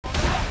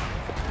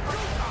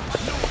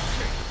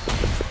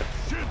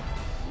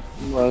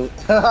Well,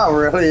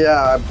 really?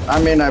 Yeah.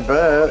 I mean, I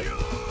bet.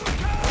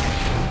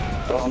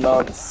 I don't know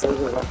what to say to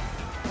that.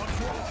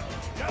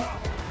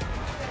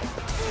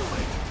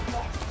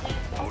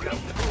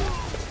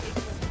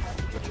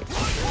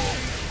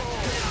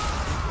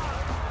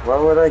 Why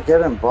would I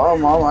get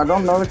involved, Mom? I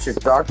don't know what you're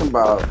talking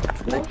about.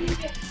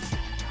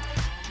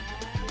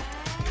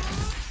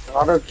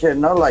 Auto kid,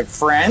 no, like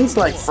friends?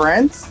 Like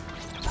friends?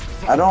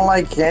 I don't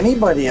like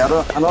anybody. I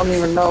don't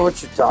even know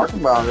what you're talking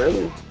about,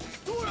 really.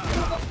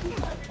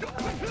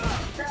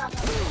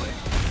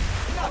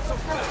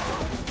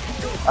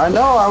 I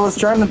know, I was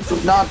trying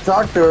to not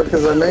talk to her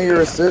because I knew you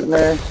were sitting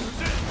there.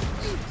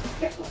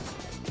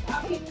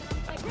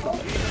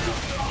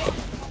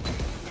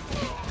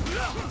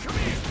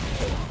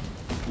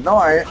 No,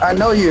 I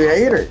know you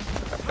hate her.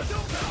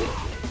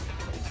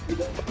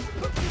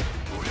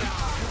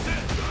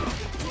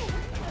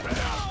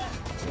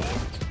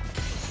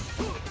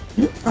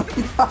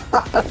 I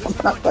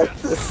don't know what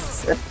to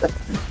say.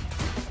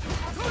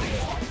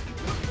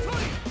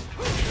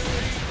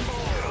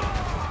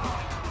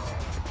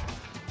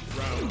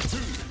 Round 2.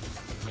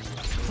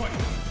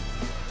 Fight.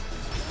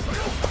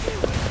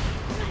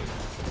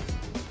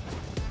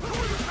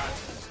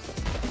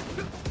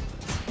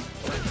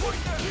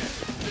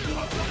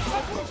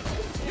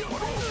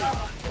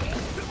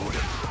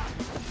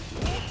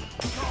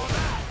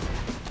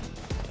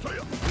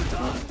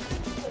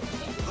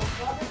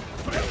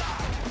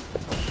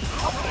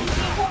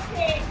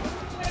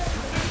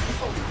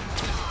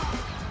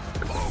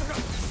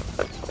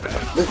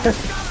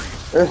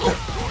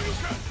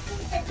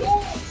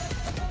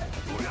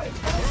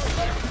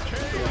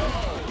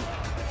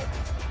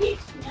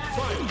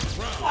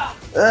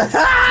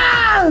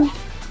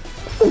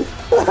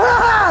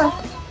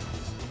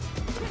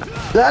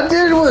 That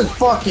dude was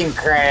fucking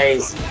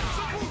crazy.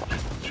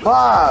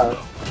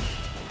 Wow.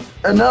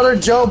 Another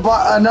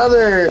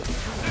another.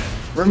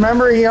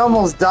 Remember, he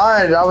almost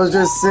died. I was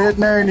just sitting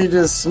there and he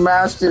just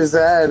smashed his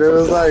head. It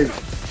was like.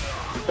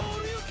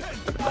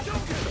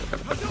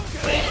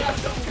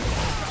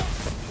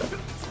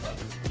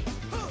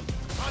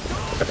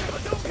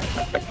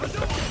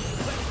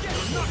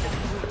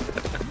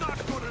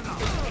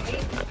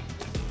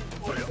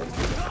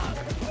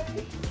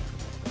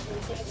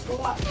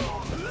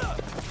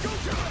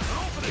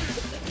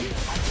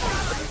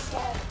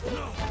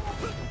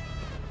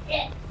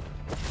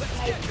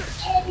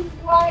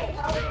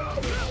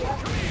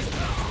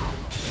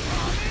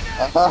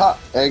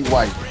 Egg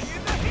white.